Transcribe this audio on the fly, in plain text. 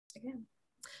Again.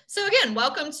 So again,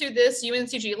 welcome to this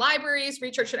UNCG Libraries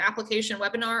Research and Application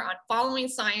webinar on following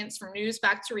science from news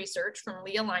back to research from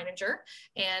Leah Leininger.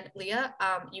 And Leah,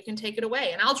 you can take it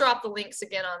away. And I'll drop the links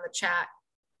again on the chat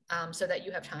so that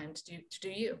you have time to do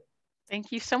you.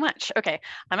 Thank you so much. Okay,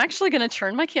 I'm actually going to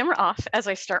turn my camera off as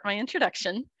I start my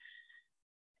introduction.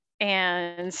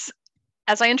 And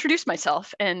as I introduce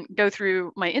myself and go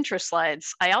through my intro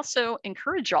slides, I also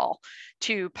encourage y'all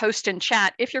to post in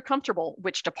chat if you're comfortable,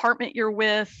 which department you're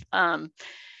with.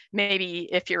 Maybe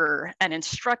if you're an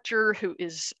instructor who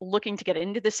is looking to get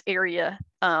into this area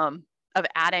of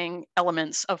adding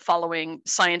elements of following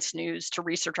science news to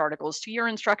research articles to your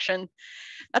instruction.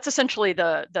 That's essentially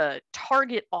the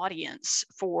target audience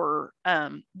for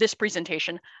this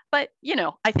presentation. But, you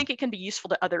know, I think it can be useful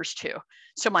to others too.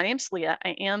 So my name's Leah. I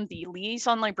am the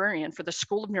liaison librarian for the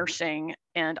School of Nursing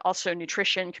and also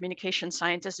Nutrition, Communication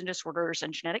Sciences and Disorders,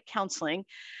 and Genetic Counseling.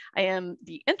 I am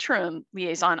the interim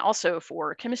liaison also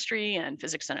for chemistry and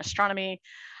physics and astronomy.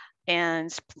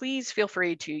 And please feel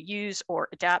free to use or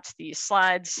adapt these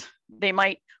slides. They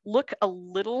might look a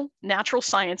little natural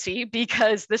sciencey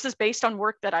because this is based on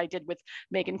work that I did with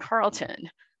Megan Carlton.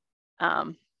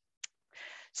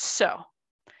 So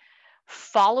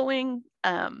following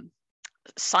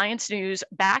science news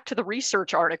back to the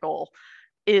research article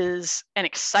is an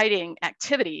exciting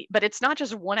activity, but it's not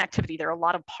just one activity. There are a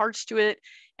lot of parts to it.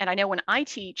 And I know when I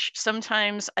teach,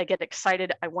 sometimes I get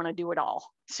excited, I want to do it all.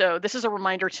 So this is a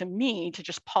reminder to me to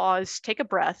just pause, take a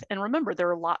breath, and remember there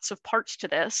are lots of parts to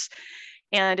this.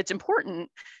 And it's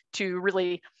important to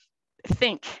really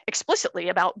think explicitly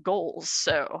about goals.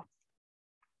 So,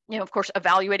 you know, of course,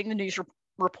 evaluating the news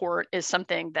report is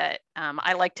something that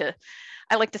I like to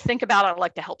think about. I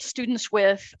like to help students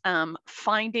with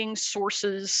finding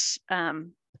sources,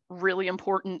 really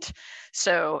important.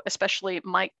 So especially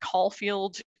Mike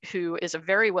Caulfield, who is a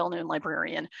very well-known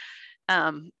librarian,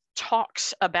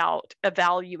 talks about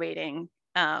evaluating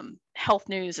health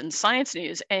news and science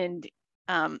news. And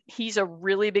he's a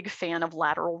really big fan of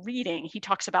lateral reading. He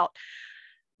talks about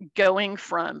going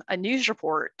from a news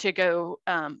report to go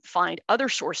find other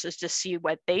sources to see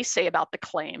what they say about the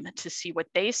claim, to see what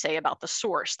they say about the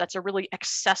source. That's a really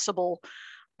accessible,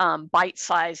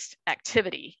 bite-sized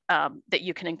activity that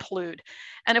you can include.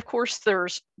 And of course, there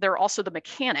are also the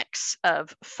mechanics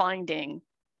of finding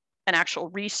an actual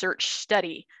research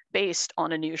study based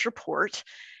on a news report.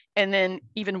 And then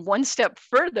even one step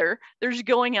further, there's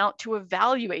going out to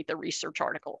evaluate the research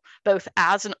article, both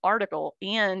as an article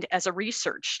and as a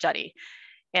research study.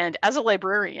 And as a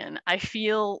librarian, I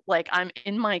feel like I'm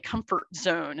in my comfort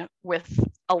zone with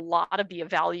a lot of the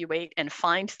evaluate and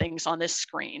find things on this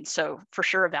screen. So for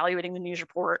sure, evaluating the news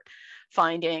report,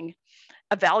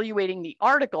 evaluating the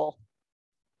article,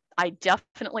 I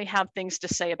definitely have things to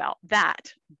say about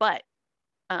that. But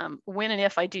when and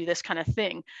if I do this kind of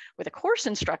thing with a course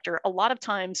instructor, a lot of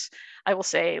times I will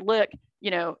say, look, you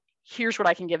know, here's what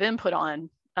I can give input on.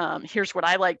 Here's what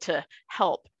I like to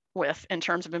help with in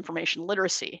terms of information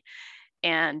literacy.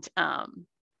 And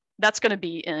that's going to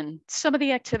be in some of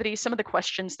the activities, some of the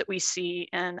questions that we see.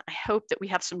 And I hope that we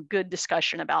have some good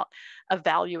discussion about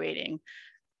evaluating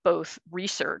both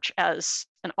research as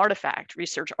an artifact,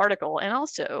 research article, and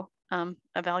also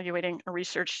evaluating a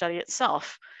research study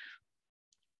itself.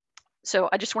 So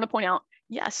I just want to point out,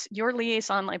 yes, your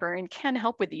liaison librarian can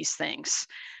help with these things.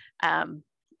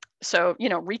 So, you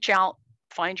know, reach out,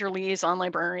 find your liaison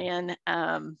librarian.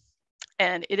 And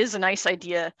it is a nice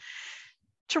idea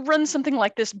to run something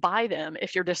like this by them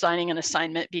if you're designing an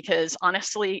assignment, because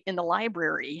honestly, in the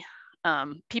library,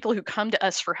 people who come to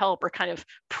us for help are kind of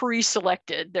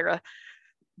pre-selected.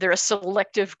 They're a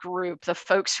selective group, the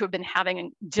folks who have been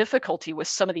having difficulty with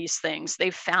some of these things.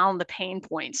 They've found the pain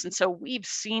points. And so we've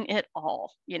seen it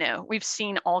all, you know, we've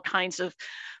seen all kinds of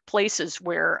places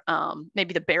where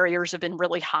maybe the barriers have been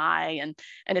really high and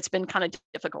it's been kind of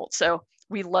difficult. So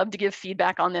we love to give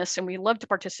feedback on this and we love to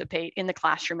participate in the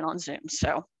classroom and on Zoom.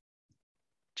 So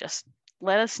just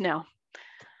let us know.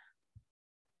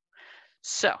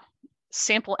 So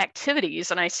sample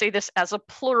activities, and I say this as a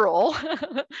plural,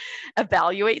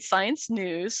 evaluate science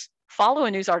news, follow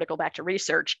a news article back to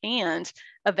research, and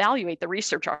evaluate the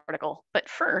research article. But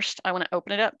first, I want to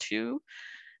open it up to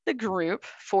the group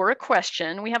for a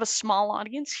question. We have a small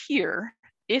audience here.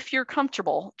 If you're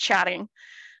comfortable chatting,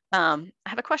 I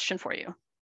have a question for you.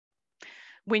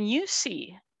 When you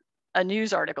see a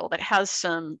news article that has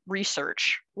some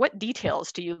research, what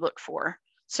details do you look for?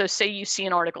 So say you see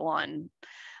an article on,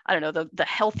 I don't know, the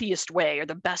healthiest way or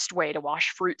the best way to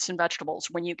wash fruits and vegetables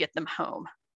when you get them home.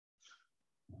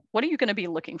 What are you going to be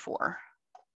looking for?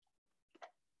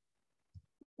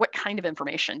 What kind of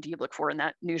information do you look for in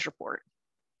that news report?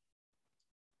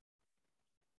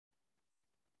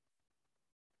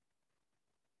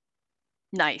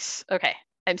 Nice. Okay.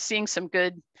 I'm seeing some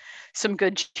good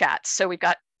chats. So we've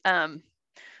got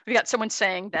someone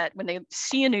saying that when they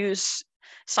see a news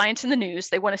science in the news,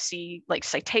 they want to see like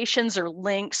citations or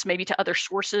links maybe to other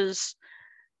sources,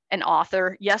 an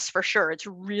author. Yes, for sure. It's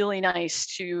really nice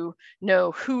to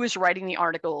know who is writing the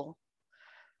article,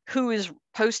 who is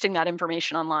posting that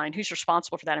information online, who's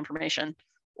responsible for that information.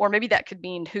 Or maybe that could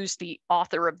mean who's the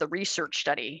author of the research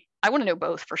study. I want to know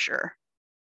both for sure.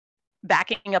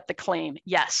 Backing up the claim,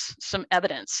 yes, some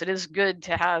evidence. It is good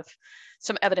to have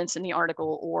some evidence in the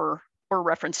article or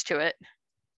reference to it.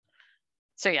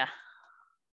 So yeah.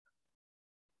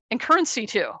 And currency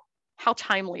too. How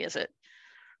timely is it?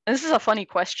 And this is a funny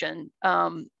question.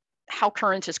 How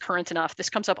current is current enough? This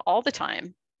comes up all the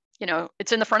time. You know,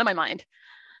 it's in the front of my mind.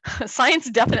 Science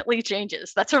definitely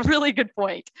changes. That's a really good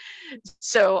point.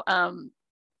 So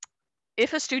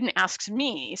if a student asks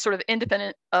me, sort of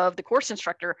independent of the course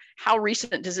instructor, how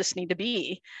recent does this need to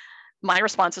be? My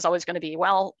response is always going to be,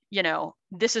 well, you know,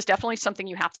 this is definitely something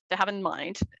you have to have in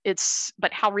mind.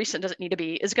 But how recent does it need to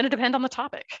be is going to depend on the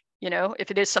topic. You know, if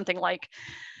it is something like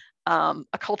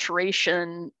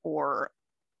acculturation, or,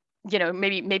 you know,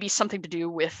 maybe something to do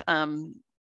with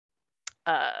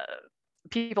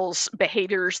people's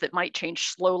behaviors that might change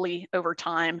slowly over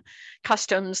time,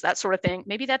 customs, that sort of thing.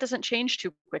 Maybe that doesn't change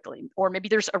too quickly, or maybe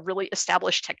there's a really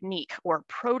established technique or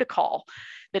protocol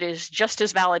that is just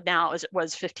as valid now as it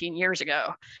was 15 years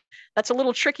ago. That's a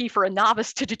little tricky for a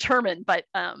novice to determine, but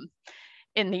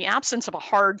in the absence of a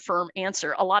hard, firm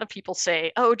answer, a lot of people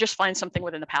say, oh, just find something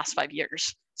within the past 5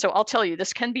 years. So I'll tell you,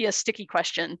 this can be a sticky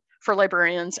question for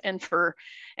librarians and for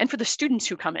the students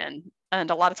who come in. And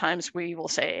a lot of times we will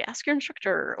say, ask your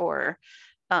instructor, or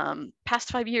past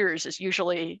 5 years is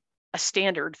usually a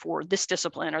standard for this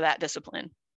discipline or that discipline.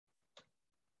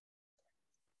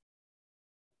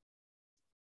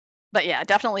 But yeah,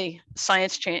 definitely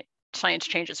science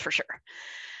changes for sure.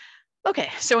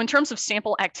 Okay, so in terms of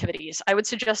sample activities, I would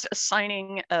suggest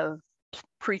assigning a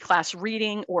pre-class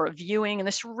reading or a viewing, and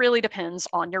this really depends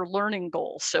on your learning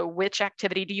goals. So which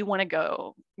activity do you want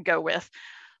to go with?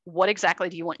 What exactly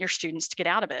do you want your students to get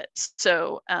out of it?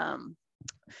 So,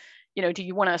 you know, do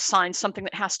you want to assign something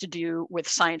that has to do with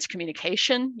science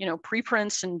communication, you know,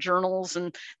 preprints and journals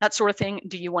and that sort of thing?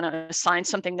 Do you want to assign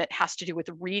something that has to do with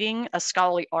reading a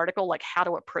scholarly article, like how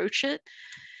to approach it?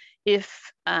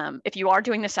 If you are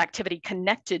doing this activity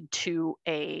connected to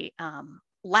a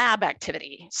lab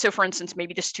activity, so for instance,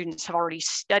 maybe the students have already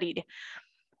studied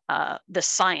the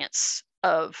science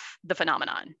of the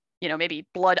phenomenon, you know, maybe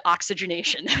blood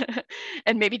oxygenation,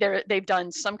 and maybe they've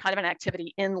done some kind of an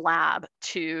activity in lab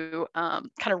to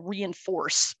kind of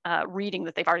reinforce reading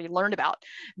that they've already learned about,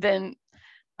 then,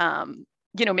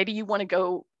 you know, maybe you want to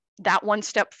go that one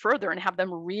step further and have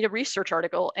them read a research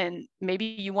article, and maybe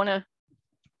you want to,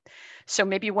 so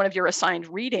maybe one of your assigned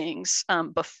readings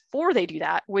before they do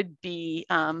that would be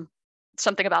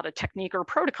something about a technique or a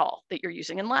protocol that you're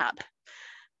using in lab.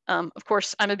 Of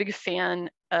course, I'm a big fan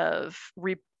of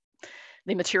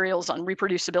the materials on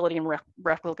reproducibility and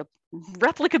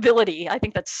replicability. I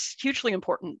think that's hugely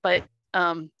important, but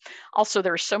also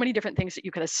there are so many different things that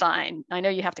you could assign. I know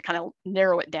you have to kind of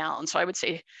narrow it down. So I would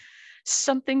say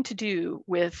something to do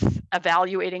with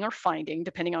evaluating or finding,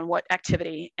 depending on what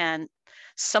activity, and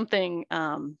something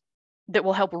that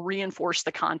will help reinforce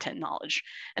the content knowledge.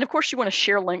 And of course, you want to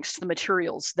share links to the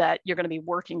materials that you're going to be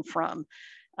working from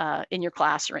in your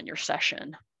class or in your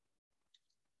session.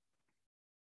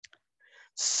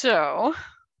 So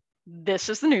this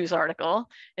is the news article.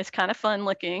 It's kind of fun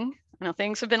looking. You know,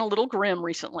 things have been a little grim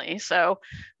recently. So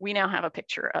we now have a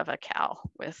picture of a cow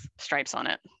with stripes on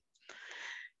it.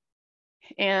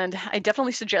 And I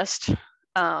definitely suggest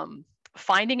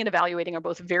finding and evaluating are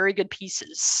both very good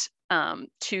pieces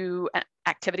to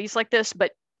activities like this,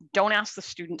 but don't ask the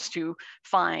students to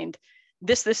find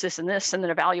this, and this, and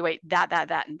then evaluate that,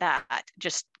 and that.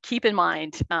 Just keep in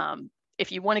mind,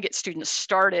 if you want to get students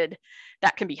started,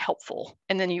 that can be helpful.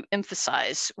 And then you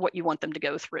emphasize what you want them to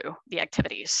go through, the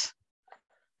activities.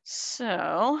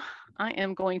 So I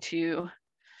am going to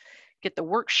get the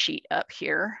worksheet up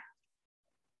here.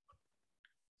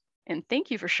 And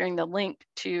thank you for sharing the link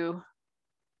to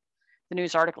the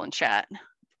news article in chat.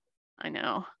 I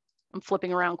know I'm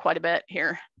flipping around quite a bit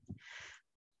here.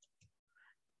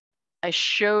 I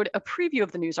showed a preview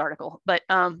of the news article, but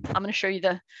I'm going to show you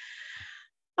the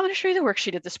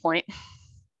worksheet at this point.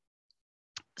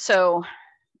 So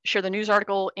share the news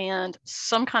article and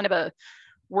some kind of a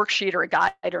worksheet or a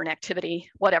guide or an activity,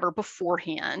 whatever,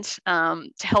 beforehand to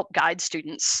help guide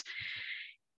students.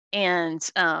 And,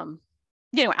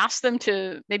 ask them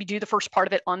to maybe do the first part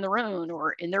of it on their own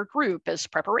or in their group as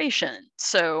preparation.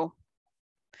 So,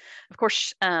 of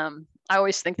course, I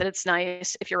always think that it's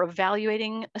nice if you're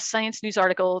evaluating a science news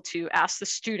article to ask the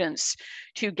students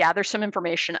to gather some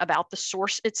information about the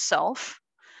source itself,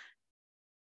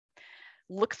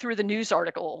 look through the news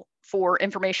article for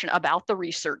information about the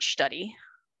research study,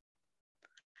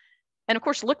 and of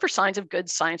course, look for signs of good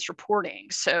science reporting.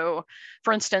 So,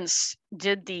 for instance,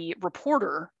 did the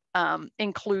reporter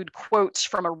include quotes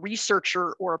from a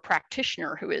researcher or a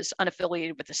practitioner who is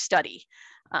unaffiliated with the study?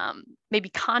 Maybe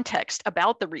context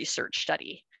about the research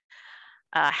study.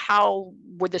 How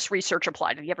would this research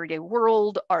apply to the everyday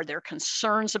world? Are there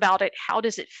concerns about it? How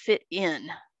does it fit in,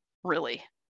 really?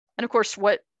 And of course,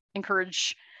 what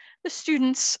encourage the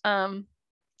students to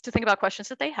think about questions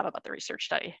that they have about the research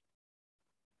study.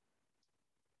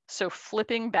 So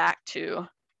flipping back to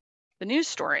the news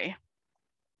story,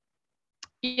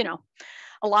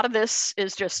 a lot of this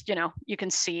is just, you can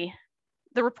see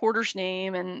the reporter's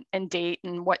name and date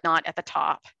and whatnot at the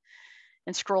top.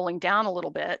 And scrolling down a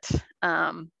little bit,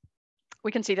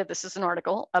 we can see that this is an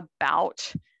article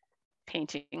about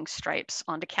painting stripes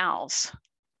onto cows.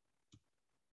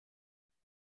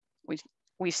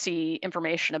 We see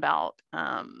information about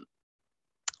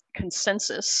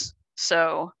consensus.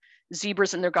 So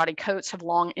zebras and their gaudy coats have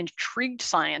long intrigued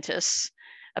scientists.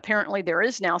 Apparently, there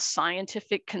is now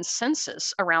scientific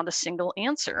consensus around a single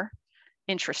answer.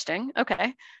 Interesting.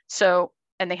 Okay. So,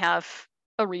 and they have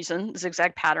a reason,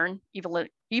 zigzag pattern,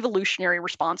 evolutionary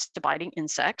response to biting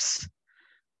insects.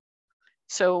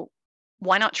 So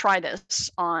why not try this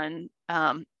on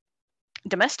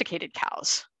domesticated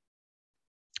cows?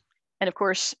 And of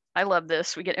course, I love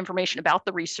this. We get information about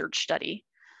the research study.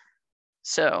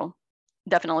 So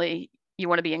definitely you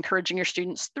want to be encouraging your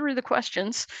students through the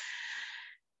questions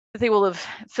that they will have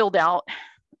filled out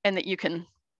and that you can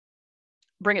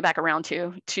bring it back around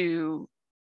to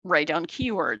write down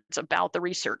keywords about the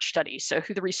research study. So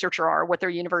who the researcher are, what their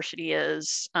university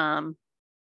is,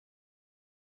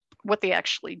 what they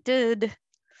actually did.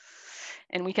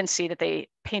 And we can see that they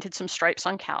painted some stripes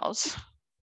on cows.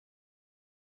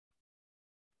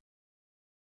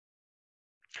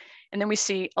 And then we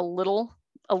see a little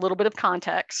bit of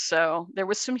context. So there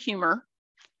was some humor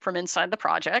from inside the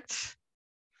project.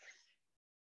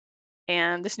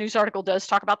 And this news article does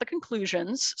talk about the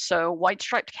conclusions. So white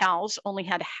striped cows only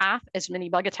had half as many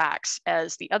bug attacks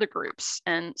as the other groups,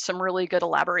 and some really good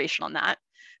elaboration on that.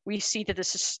 We see that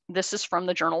this is from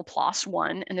the journal PLOS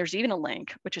One, and there's even a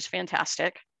link, which is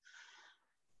fantastic.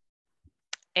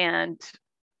 And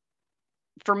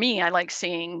for me, I like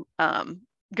seeing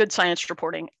good science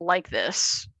reporting like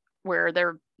this, where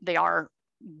they are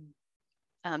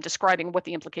describing what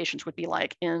the implications would be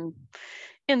like in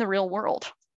the real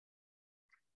world.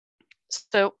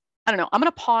 So I don't know, I'm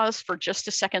going to pause for just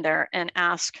a second there and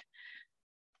ask,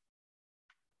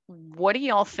 what do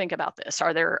y'all think about this?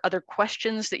 Are there other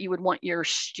questions that you would want your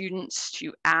students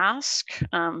to ask?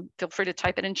 Feel free to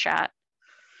type it in chat,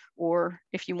 or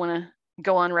if you want to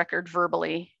go on record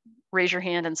verbally, raise your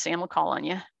hand and Sam will call on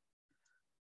you.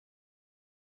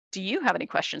 Do you have any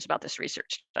questions about this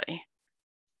research study?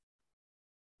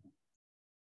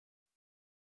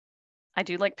 I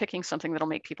do like picking something that'll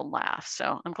make people laugh,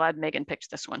 so I'm glad Megan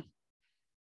picked this one.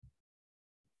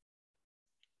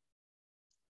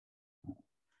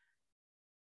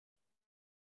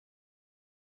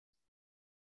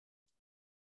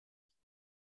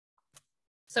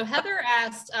 So Heather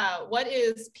asked, what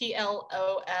is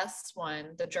PLOS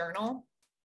One, the journal?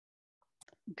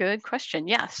 Good question.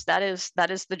 Yes, that is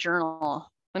the journal.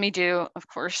 Let me do, of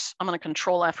course, I'm going to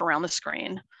Control F around the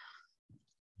screen,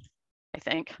 I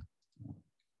think.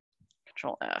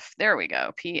 Control F, there we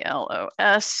go,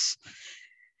 PLOS.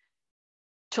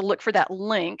 To look for that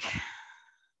link,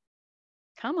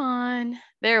 come on,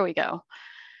 there we go.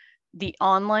 The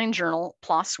online journal,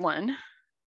 PLOS One.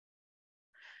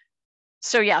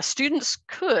 So yeah, students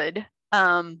could,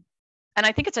 and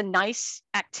I think it's a nice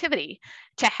activity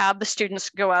to have the students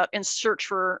go out and search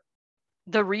for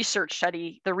the research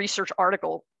study, the research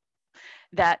article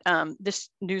that this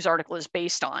news article is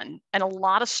based on. And a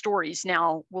lot of stories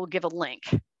now will give a link.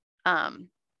 And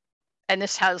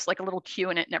this has like a little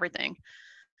Q in it and everything.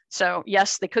 So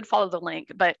yes, they could follow the link,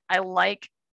 but I like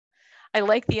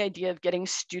the idea of getting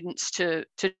students to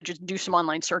just do some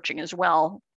online searching as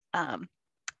well.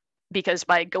 Because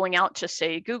by going out to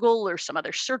say Google or some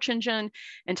other search engine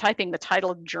and typing the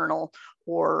title of the journal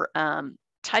or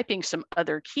typing some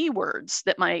other keywords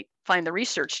that might find the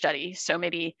research study. So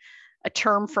maybe a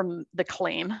term from the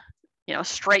claim,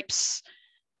 stripes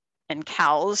and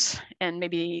cows, and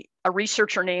maybe a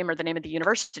researcher name or the name of the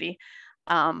university.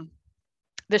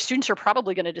 The students are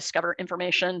probably going to discover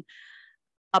information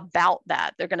about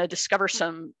that. They're going to discover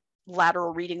some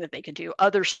lateral reading that they can do,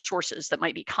 other sources that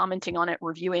might be commenting on it,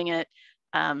 reviewing it.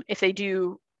 If they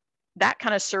do that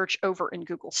kind of search over in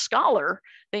Google Scholar,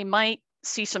 they might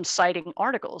see some citing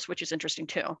articles, which is interesting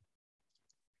too.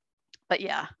 But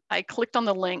yeah, I clicked on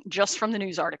the link just from the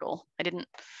news article. I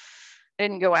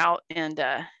didn't go out and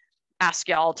ask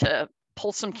y'all to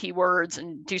pull some keywords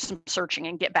and do some searching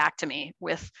and get back to me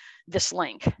with this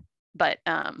link. But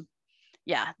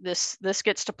yeah, this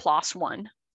gets to PLOS 1.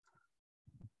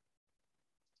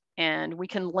 And we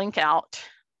can link out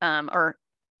or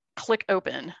click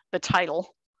open the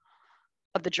title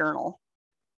of the journal,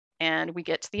 and we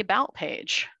get to the About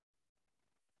page.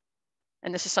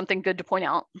 And this is something good to point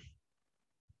out.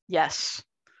 Yes.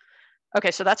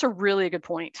 Okay, so that's a really good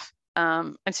point.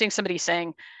 I'm seeing somebody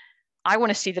saying, I want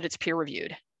to see that it's peer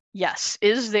reviewed. Yes.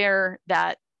 Is there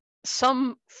that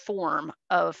some form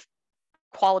of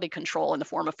quality control in the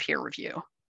form of peer review?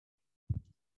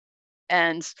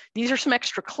 And these are some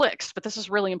extra clicks, but this is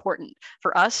really important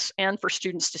for us and for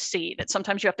students to see that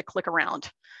sometimes you have to click around.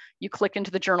 You click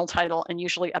into the journal title, and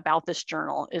usually About this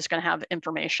journal is going to have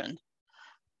information.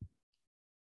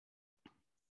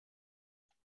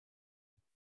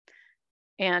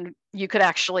 And you could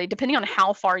actually, depending on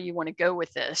how far you want to go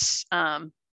with this,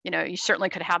 you certainly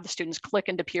could have the students click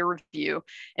into peer review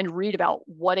and read about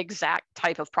what exact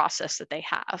type of process that they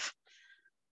have.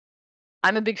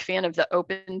 I'm a big fan of the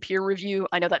open peer review.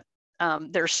 I know that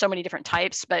there's so many different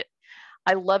types, but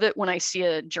I love it when I see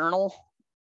a journal,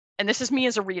 and this is me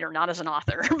as a reader, not as an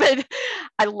author, but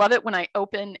I love it when I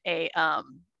open a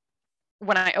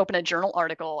journal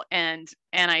article and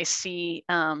I see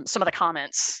some of the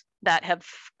comments that have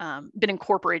been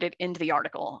incorporated into the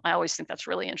article. I always think that's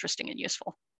really interesting and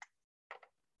useful.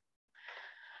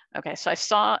 Okay, so I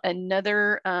saw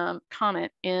another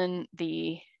comment in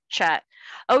the chat.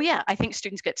 Oh yeah, I think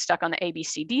students get stuck on the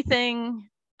ABCD thing.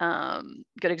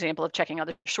 Good example of checking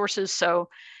other sources. So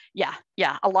yeah,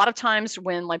 a lot of times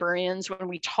when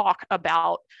we talk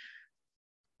about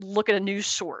look at a news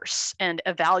source and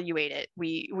evaluate it,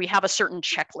 we have a certain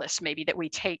checklist maybe that we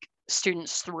take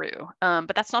students through,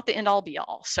 but that's not the end all be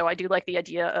all. So I do like the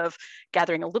idea of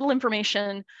gathering a little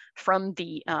information from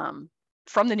the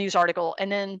news article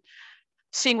and then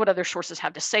seeing what other sources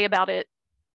have to say about it.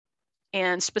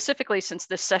 And specifically, since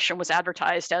this session was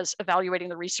advertised as evaluating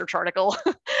the research article,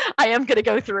 I am going to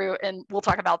go through and we'll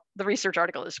talk about the research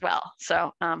article as well.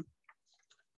 So I'm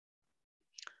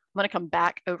going to come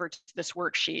back over to this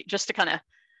worksheet just to kind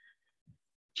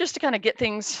of get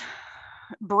things,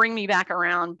 bring me back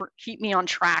around, keep me on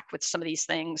track with some of these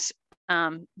things.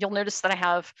 You'll notice that I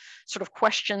have sort of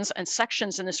questions and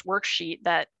sections in this worksheet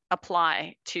that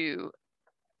apply to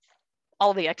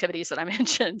all the activities that I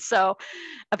mentioned. So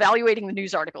evaluating the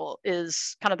news article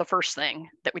is kind of the first thing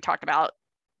that we talked about.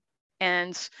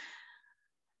 And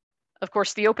of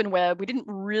course, the open web, we didn't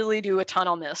really do a ton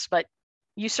on this, but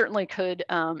you certainly could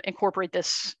incorporate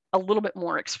this a little bit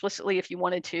more explicitly if you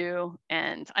wanted to.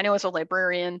 And I know as a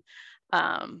librarian,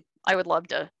 I would love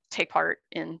to take part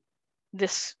in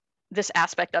this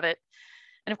aspect of it.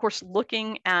 And of course,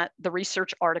 looking at the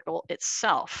research article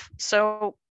itself.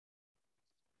 So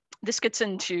this gets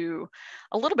into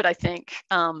a little bit, I think,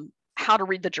 how to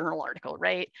read the journal article,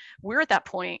 right? We're at that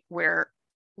point where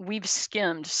we've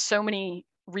skimmed so many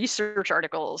research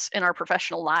articles in our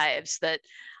professional lives that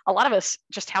a lot of us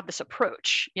just have this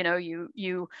approach.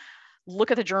 You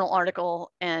look at the journal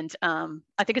article, and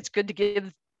I think it's good to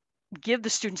give the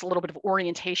students a little bit of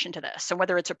orientation to this. So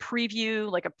whether it's a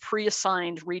preview, like a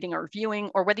pre-assigned reading or viewing,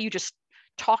 or whether you just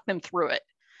talk them through it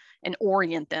and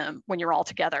orient them when you're all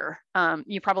together,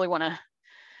 you probably want to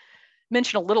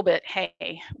mention a little bit,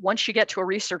 hey, once you get to a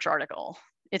research article,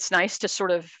 it's nice to sort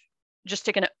of just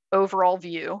take an overall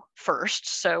view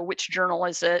first. So which journal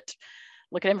is it?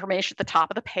 Look at information at the top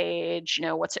of the page,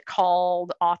 what's it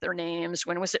called, author names,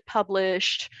 when was it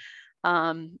published?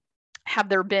 Have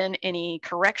there been any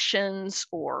corrections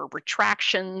or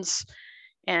retractions?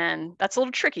 And that's a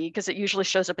little tricky because it usually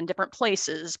shows up in different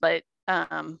places, but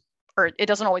or it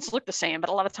doesn't always look the same, but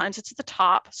a lot of times it's at the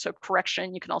top. So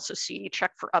correction, you can also see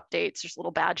check for updates. There's a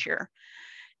little badge here.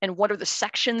 And what are the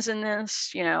sections in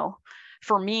this?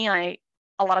 For me, a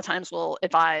lot of times will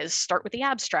advise start with the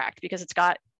abstract because it's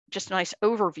got just a nice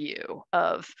overview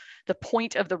of the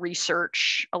point of the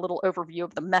research, a little overview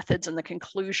of the methods and the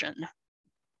conclusion.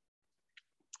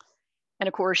 And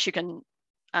of course you can,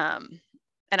 and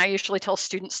I usually tell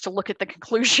students to look at the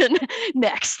conclusion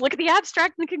next, look at the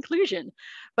abstract and the conclusion.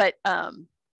 But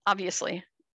obviously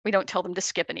we don't tell them to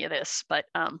skip any of this, but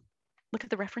look at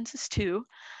the references too.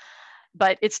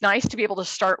 But it's nice to be able to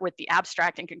start with the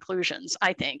abstract and conclusions,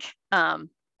 I think, and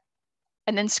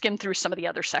then skim through some of the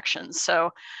other sections.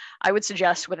 So I would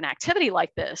suggest with an activity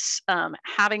like this,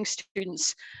 having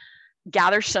students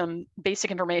gather some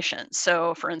basic information.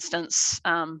 So for instance,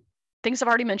 things I've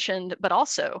already mentioned, but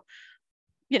also,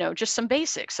 just some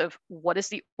basics of what is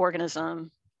the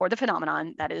organism or the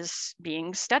phenomenon that is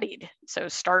being studied. So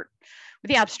start with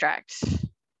the abstract.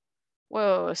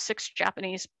 Whoa, 6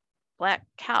 Japanese black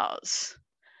cows.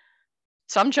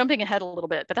 So I'm jumping ahead a little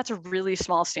bit, but that's a really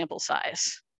small sample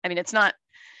size. I mean, it's not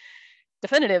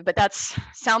definitive, but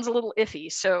sounds a little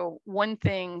iffy. So one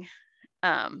thing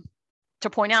to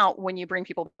point out when you bring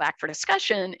people back for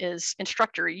discussion is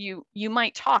instructor, you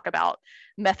might talk about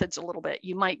methods a little bit.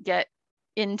 You might get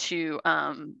into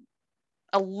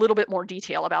a little bit more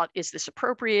detail about, is this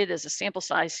appropriate? Does the sample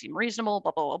size seem reasonable?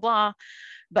 Blah, blah, blah, blah.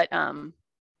 But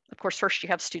of course, first you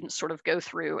have students sort of go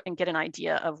through and get an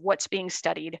idea of what's being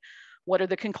studied. What are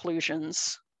the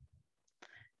conclusions?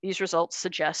 These results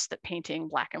suggest that painting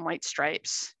black and white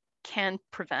stripes can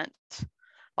prevent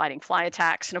biting fly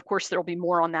attacks. And of course, there'll be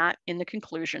more on that in the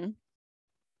conclusion.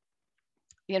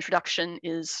 The introduction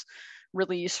is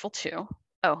really useful too.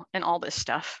 Oh, and all this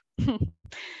stuff.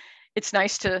 It's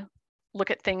nice to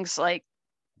look at things like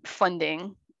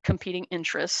funding, competing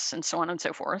interests, and so on and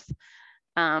so forth.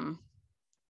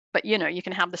 But you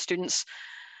can have the students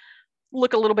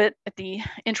look a little bit at the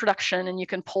introduction and you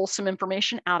can pull some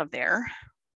information out of there.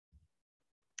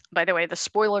 By the way, the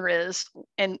spoiler is,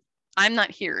 and I'm not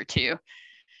here to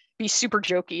be super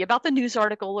jokey about the news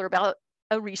article or about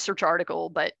a research article,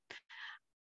 but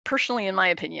personally, in my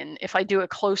opinion, if I do a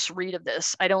close read of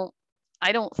this, I don't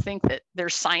think that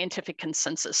there's scientific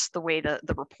consensus the way the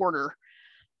reporter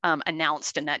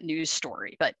announced in that news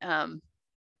story. But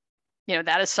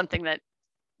that is something that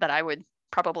I would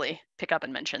probably pick up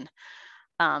and mention.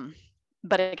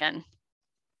 But again,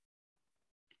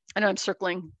 I know I'm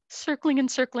circling. I'm going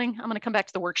to come back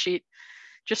to the worksheet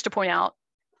just to point out,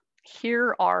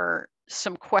 here are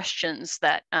some questions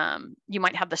that you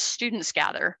might have the students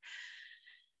gather.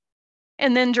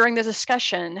 And then during the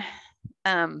discussion,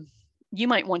 you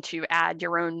might want to add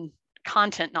your own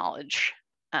content knowledge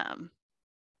on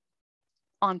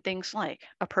things like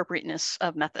appropriateness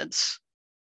of methods,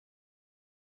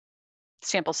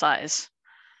 sample size.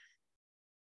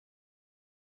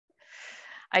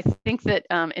 I think that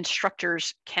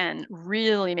instructors can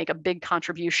really make a big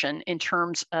contribution in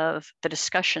terms of the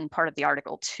discussion part of the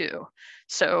article too.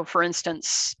 So for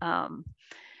instance,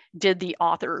 did the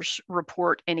authors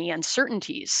report any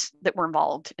uncertainties that were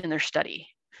involved in their study?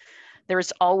 There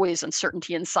is always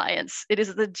uncertainty in science. It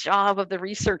is the job of the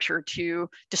researcher to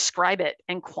describe it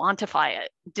and quantify it.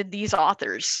 Did these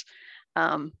authors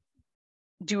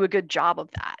do a good job of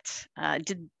that?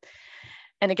 And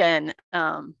again,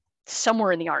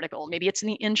 somewhere in the article, maybe it's in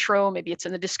the intro, maybe it's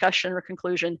in the discussion or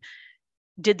conclusion,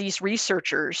 did these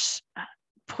researchers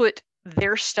put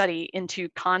their study into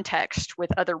context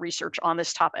with other research on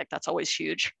this topic? That's always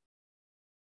huge.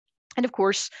 And of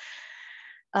course,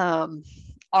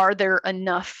 are there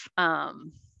enough, well,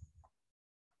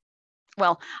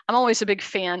 I'm always a big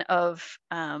fan of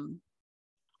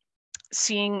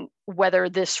seeing whether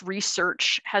this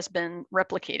research has been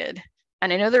replicated.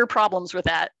 And I know there are problems with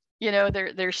that.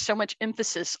 There's so much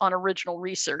emphasis on original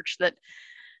research that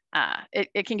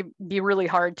it can be really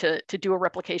hard to do a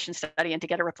replication study and to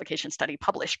get a replication study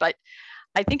published. But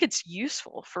I think it's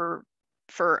useful for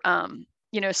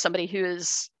somebody who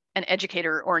is an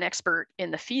educator or an expert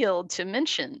in the field to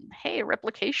mention, hey,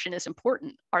 replication is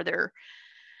important. Are there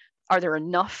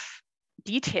enough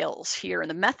details here in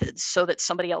the methods so that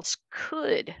somebody else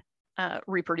could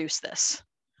reproduce this?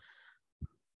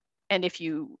 And if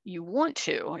you want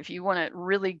to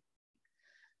really,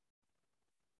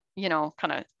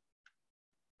 kind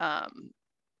of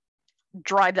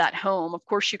drive that home, of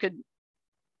course, you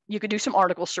could do some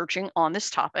article searching on this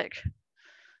topic.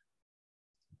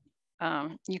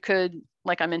 You could,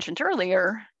 like I mentioned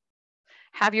earlier,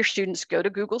 have your students go to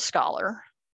Google Scholar,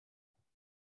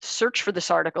 search for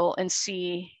this article and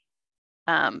see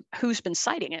who's been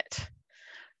citing it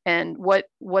and what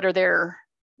are their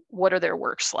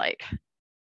works like.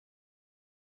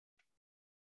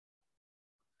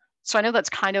 So I know that's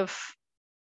kind of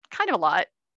a lot.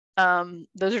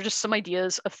 Those are just some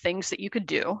ideas of things that you could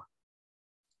do.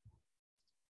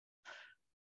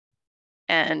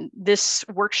 And this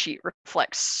worksheet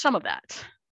reflects some of that.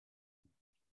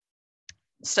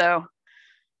 So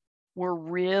we're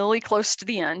really close to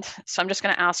the end. So I'm just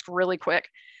going to ask really quick,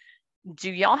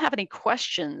 do y'all have any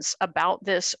questions about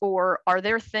this? Or are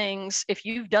there things, if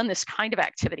you've done this kind of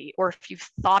activity, or if you've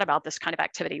thought about this kind of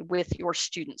activity with your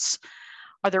students,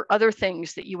 are there other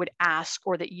things that you would ask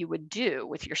or that you would do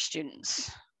with your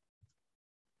students?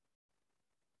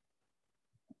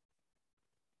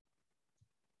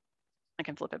 I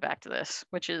can flip it back to this,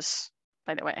 which is,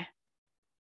 by the way,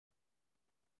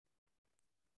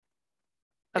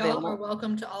 available. Y'all are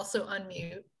welcome to also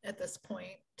unmute at this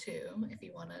point too, if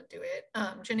you want to do it.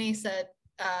 Jenny said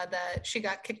that she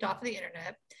got kicked off of the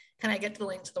internet. Can I get the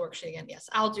link to the worksheet again? Yes,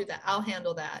 I'll do that. I'll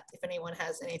handle that if anyone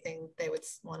has anything they would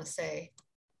want to say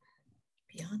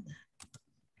beyond that.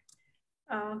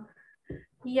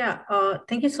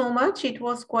 Thank you so much. It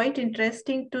was quite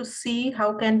interesting to see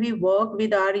how can we work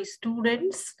with our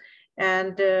students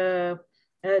and to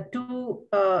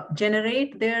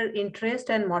generate their interest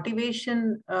and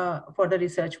motivation for the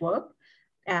research work.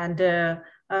 And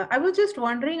I was just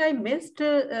wondering, I missed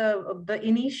the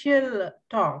initial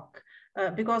talk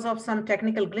because of some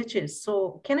technical glitches.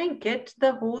 So can I get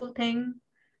the whole thing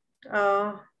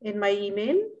in my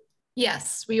email?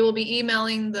 Yes, we will be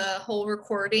emailing the whole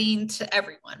recording to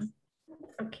everyone.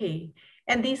 Okay.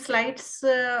 And these slides,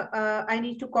 I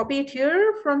need to copy it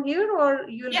here from here, or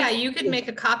you'll you could make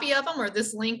a copy of them, or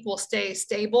this link will stay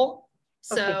stable.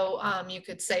 So okay. You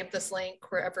could save this link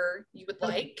wherever you would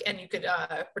like, and you could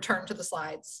return to the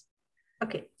slides.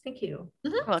 Okay, thank you.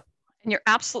 Mm-hmm. Well, and you're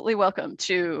absolutely welcome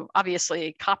to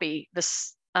obviously copy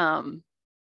this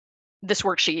this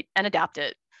worksheet and adapt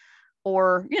it,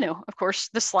 or of course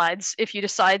the slides if you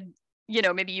decide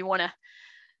maybe you want to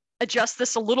adjust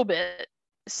this a little bit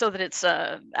so that it's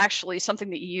actually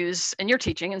something that you use in your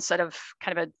teaching instead of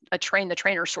kind of a train the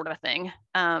trainer sort of a thing.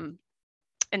 And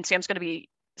Sam's going to be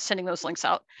sending those links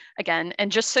out again.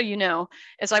 And just so you know,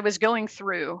 as I was going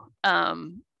through,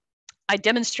 I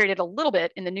demonstrated a little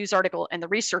bit in the news article and the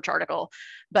research article,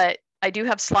 but I do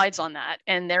have slides on that,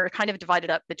 and they're kind of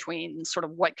divided up between sort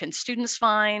of what can students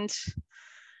find,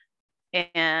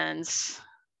 and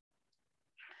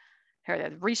here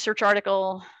the research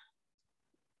article.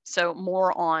 So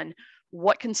more on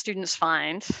what can students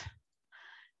find,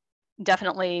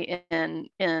 definitely in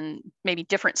maybe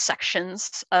different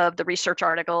sections of the research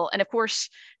article. And of course,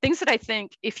 things that I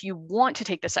think if you want to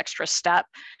take this extra step,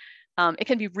 it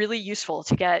can be really useful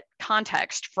to get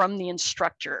context from the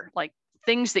instructor, like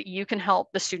things that you can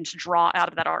help the students draw out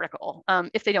of that article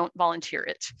if they don't volunteer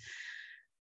it.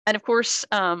 And of course,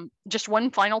 just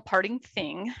one final parting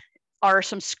thing are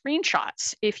some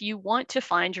screenshots if you want to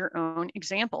find your own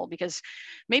example, because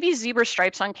maybe zebra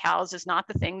stripes on cows is not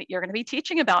the thing that you're going to be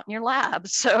teaching about in your lab.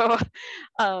 So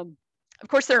of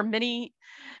course, there are many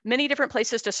different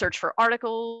places to search for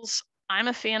articles. I'm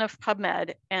a fan of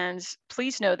PubMed, and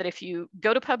please know that if you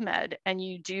go to PubMed and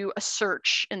you do a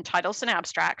search in titles and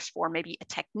abstracts for maybe a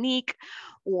technique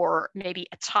or maybe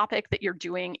a topic that you're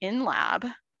doing in lab,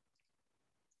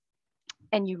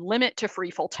 and you limit to free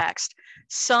full text,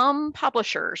 some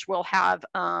publishers will have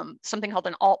something called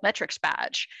an altmetrics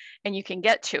badge, and you can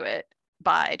get to it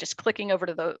by just clicking over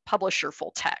to the publisher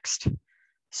full text.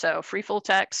 So free full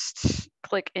text,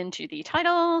 click into the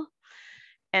title,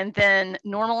 and then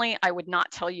normally I would not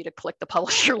tell you to click the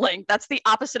publisher link. That's the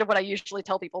opposite of what I usually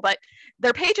tell people, but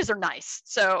their pages are nice.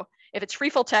 So if it's free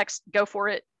full text, go for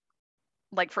it.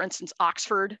 Like for instance,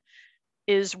 Oxford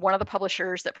is one of the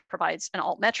publishers that provides an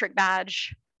altmetric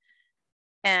badge.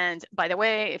 And by the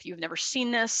way, if you've never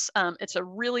seen this, it's a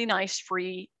really nice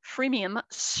freemium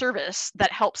service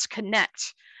that helps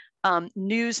connect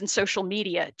news and social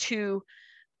media to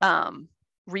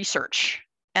research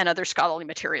and other scholarly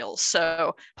materials.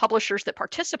 So publishers that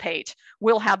participate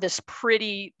will have this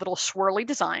pretty little swirly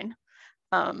design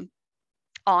on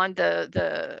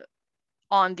the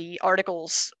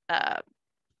article's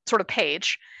sort of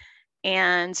page,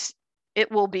 and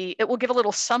it will give a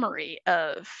little summary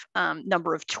of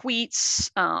number of tweets,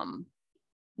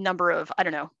 number of, I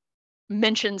don't know,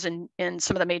 mentions in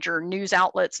some of the major news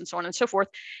outlets and so on and so forth.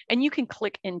 And you can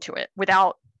click into it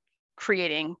without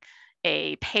creating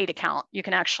a paid account. You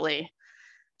can actually,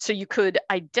 so you could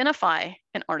identify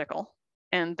an article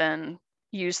and then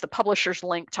use the publisher's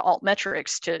link to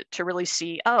altmetrics to really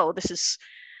see, oh, this is,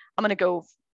 I'm going to go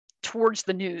towards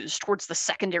the news, towards the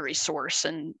secondary source,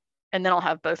 and then I'll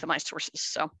have both of my sources.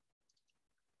 So,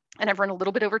 and I've run a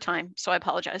little bit over time, so I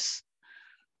apologize.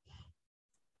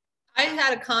 I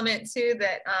had a comment too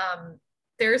that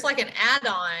there's like an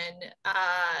add-on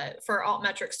for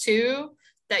altmetrics too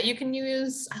that you can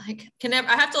use. I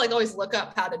have to like always look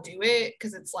up how to do it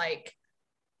because it's like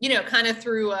kind of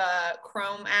through a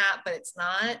Chrome app, but it's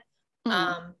not.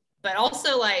 But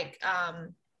also like,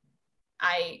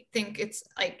 I think it's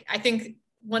like, I think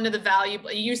one of the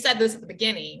valuable, you said this at the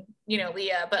beginning,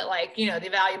 Leah, but like, the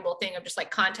valuable thing of just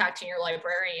like contacting your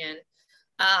librarian.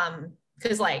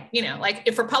 Because like, like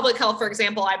if for public health, for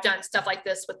example, I've done stuff like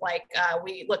this with like,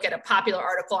 we look at a popular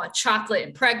article on chocolate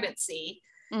and pregnancy,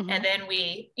 and then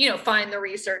we, find the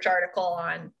research article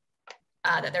on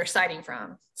that they're citing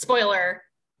from. Spoiler,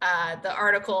 the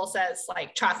article says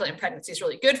like chocolate and pregnancy is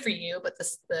really good for you, but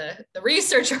the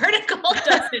research article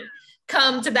doesn't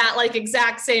come to that like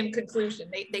exact same conclusion.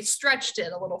 They stretched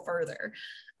it a little further.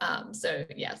 So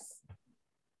yes.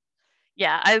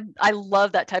 Yeah, I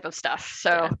love that type of stuff.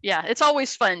 So yeah, it's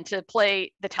always fun to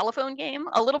play the telephone game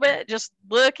a little bit. Just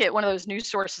look at one of those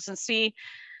news sources and see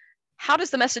how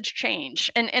does the message change,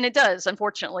 and it does,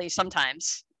 unfortunately,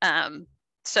 sometimes.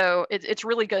 So it's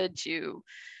really good to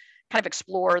kind of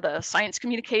explore the science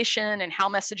communication and how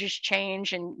messages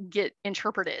change and get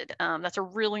interpreted. That's a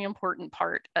really important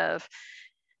part of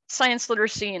science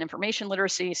literacy and information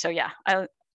literacy. So yeah, I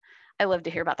love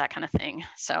to hear about that kind of thing.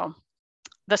 So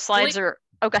the slides are,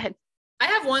 oh, go ahead. I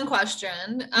have one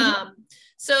question.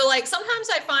 So like sometimes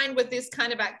I find with this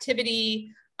kind of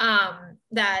activity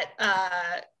that,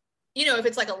 if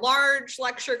it's like a large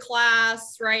lecture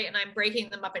class, right, and I'm breaking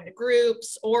them up into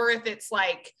groups, or if it's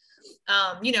like,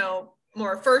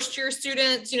 more first year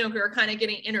students, who are kind of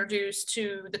getting introduced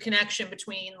to the connection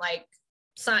between like,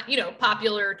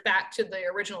 popular back to the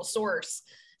original source,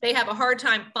 they have a hard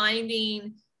time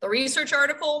finding the research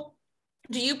article.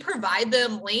 Do you provide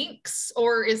them links,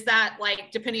 or is that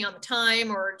like depending on the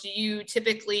time, or do you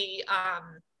typically,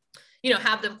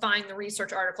 have them find the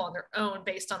research article on their own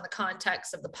based on the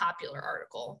context of the popular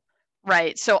article?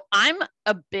 Right. So I'm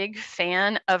a big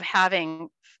fan of having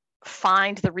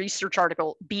find the research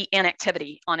article be an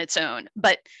activity on its own.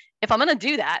 But if I'm going to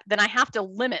do that, then I have to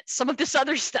limit some of this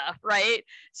other stuff, right?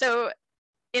 So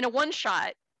in a one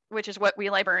shot, which is what we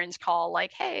librarians call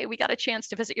like, hey, we got a chance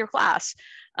to visit your class,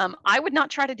 I would not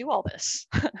try to do all this.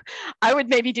 I would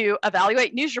maybe do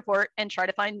evaluate news report and try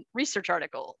to find research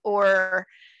article, or,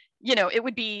 it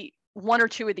would be one or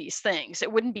two of these things.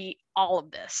 It wouldn't be all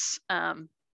of this.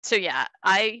 So yeah,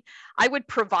 I would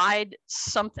provide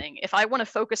something. If I want to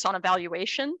focus on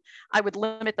evaluation, I would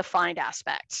limit the find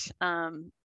aspect.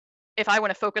 If I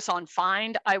want to focus on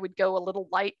find, I would go a little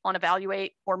light on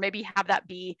evaluate, or maybe have that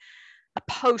be a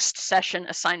post-session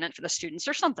assignment for the students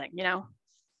or something,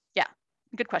 Yeah,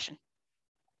 good question.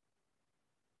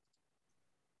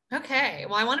 Okay,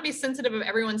 well, I want to be sensitive of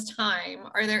everyone's time.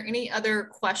 Are there any other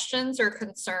questions or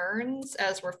concerns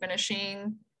as we're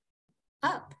finishing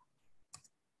up?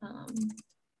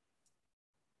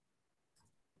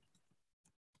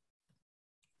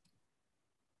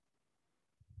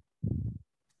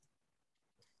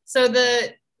 So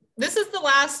this is the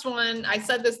last one. I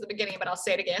said this at the beginning, but I'll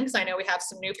say it again because I know we have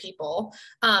some new people.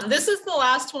 This is the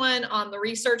last one on the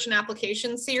research and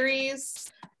application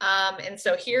series. And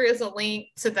so here is a link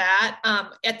to that.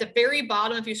 At the very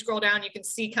bottom, if you scroll down, you can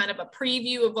see kind of a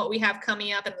preview of what we have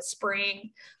coming up in the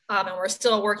spring. And we're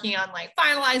still working on like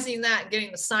finalizing that and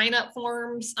getting the sign up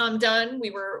forms done.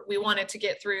 We wanted to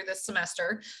get through this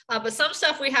semester, but some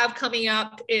stuff we have coming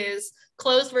up is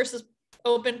closed versus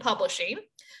open publishing.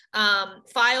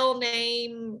 File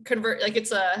name convert, like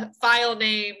it's a file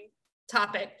name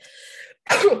topic,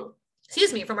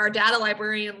 excuse me, from our data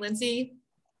librarian, Lindsay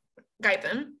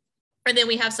Guyton. And then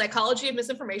we have psychology of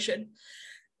misinformation,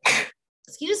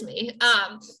 excuse me,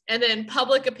 and then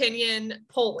public opinion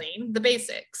polling, the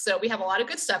basics. So we have a lot of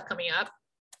good stuff coming up.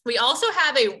 We also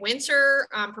have a winter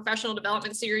professional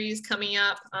development series coming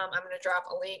up. I'm going to drop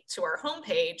a link to our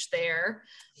homepage there.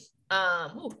 I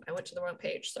went to the wrong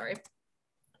page, sorry.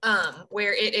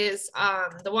 Where it is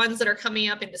the ones that are coming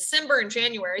up in December and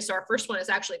January. So our first one is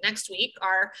actually next week,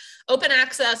 our open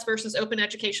access versus open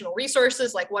educational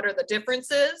resources, like what are the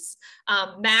differences?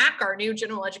 MAC, our new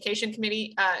general education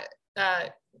committee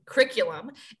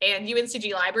curriculum, and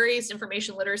UNCG libraries,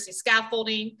 information literacy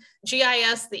scaffolding,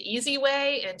 GIS the easy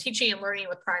way, and teaching and learning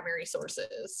with primary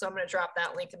sources. So I'm going to drop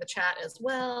that link in the chat as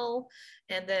well.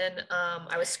 And then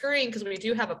I was scurrying because we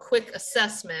do have a quick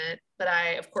assessment, but I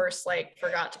of course like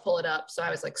forgot to pull it up. So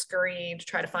I was like scurrying to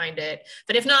try to find it,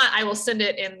 but if not, I will send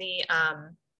it in the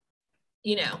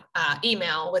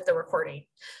email with the recording.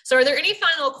 So are there any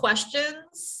final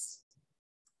questions?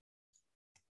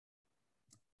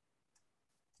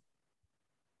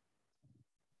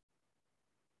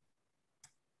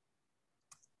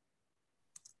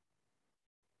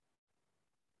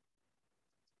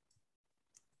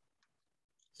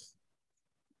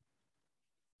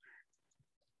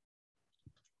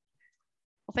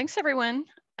 Well, thanks everyone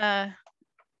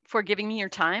for giving me your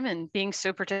time and being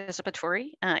so participatory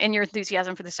and your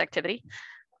enthusiasm for this activity.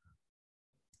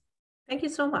 Thank you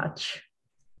so much.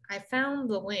 I found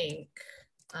the link.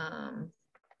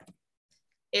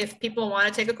 If people want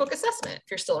to take a quick assessment, if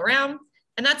you're still around,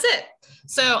 and that's it.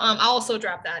 So I'll also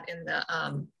drop that in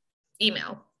the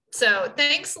email. So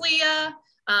thanks, Leah.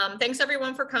 Thanks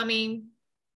everyone for coming.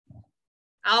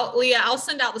 Leah, I'll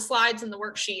send out the slides and the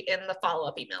worksheet in the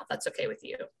follow-up email, if that's okay with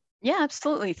you. Yeah,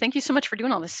 absolutely. Thank you so much for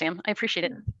doing all this, Sam. I appreciate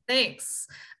it. Thanks.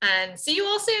 And see you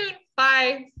all soon.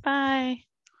 Bye. Bye.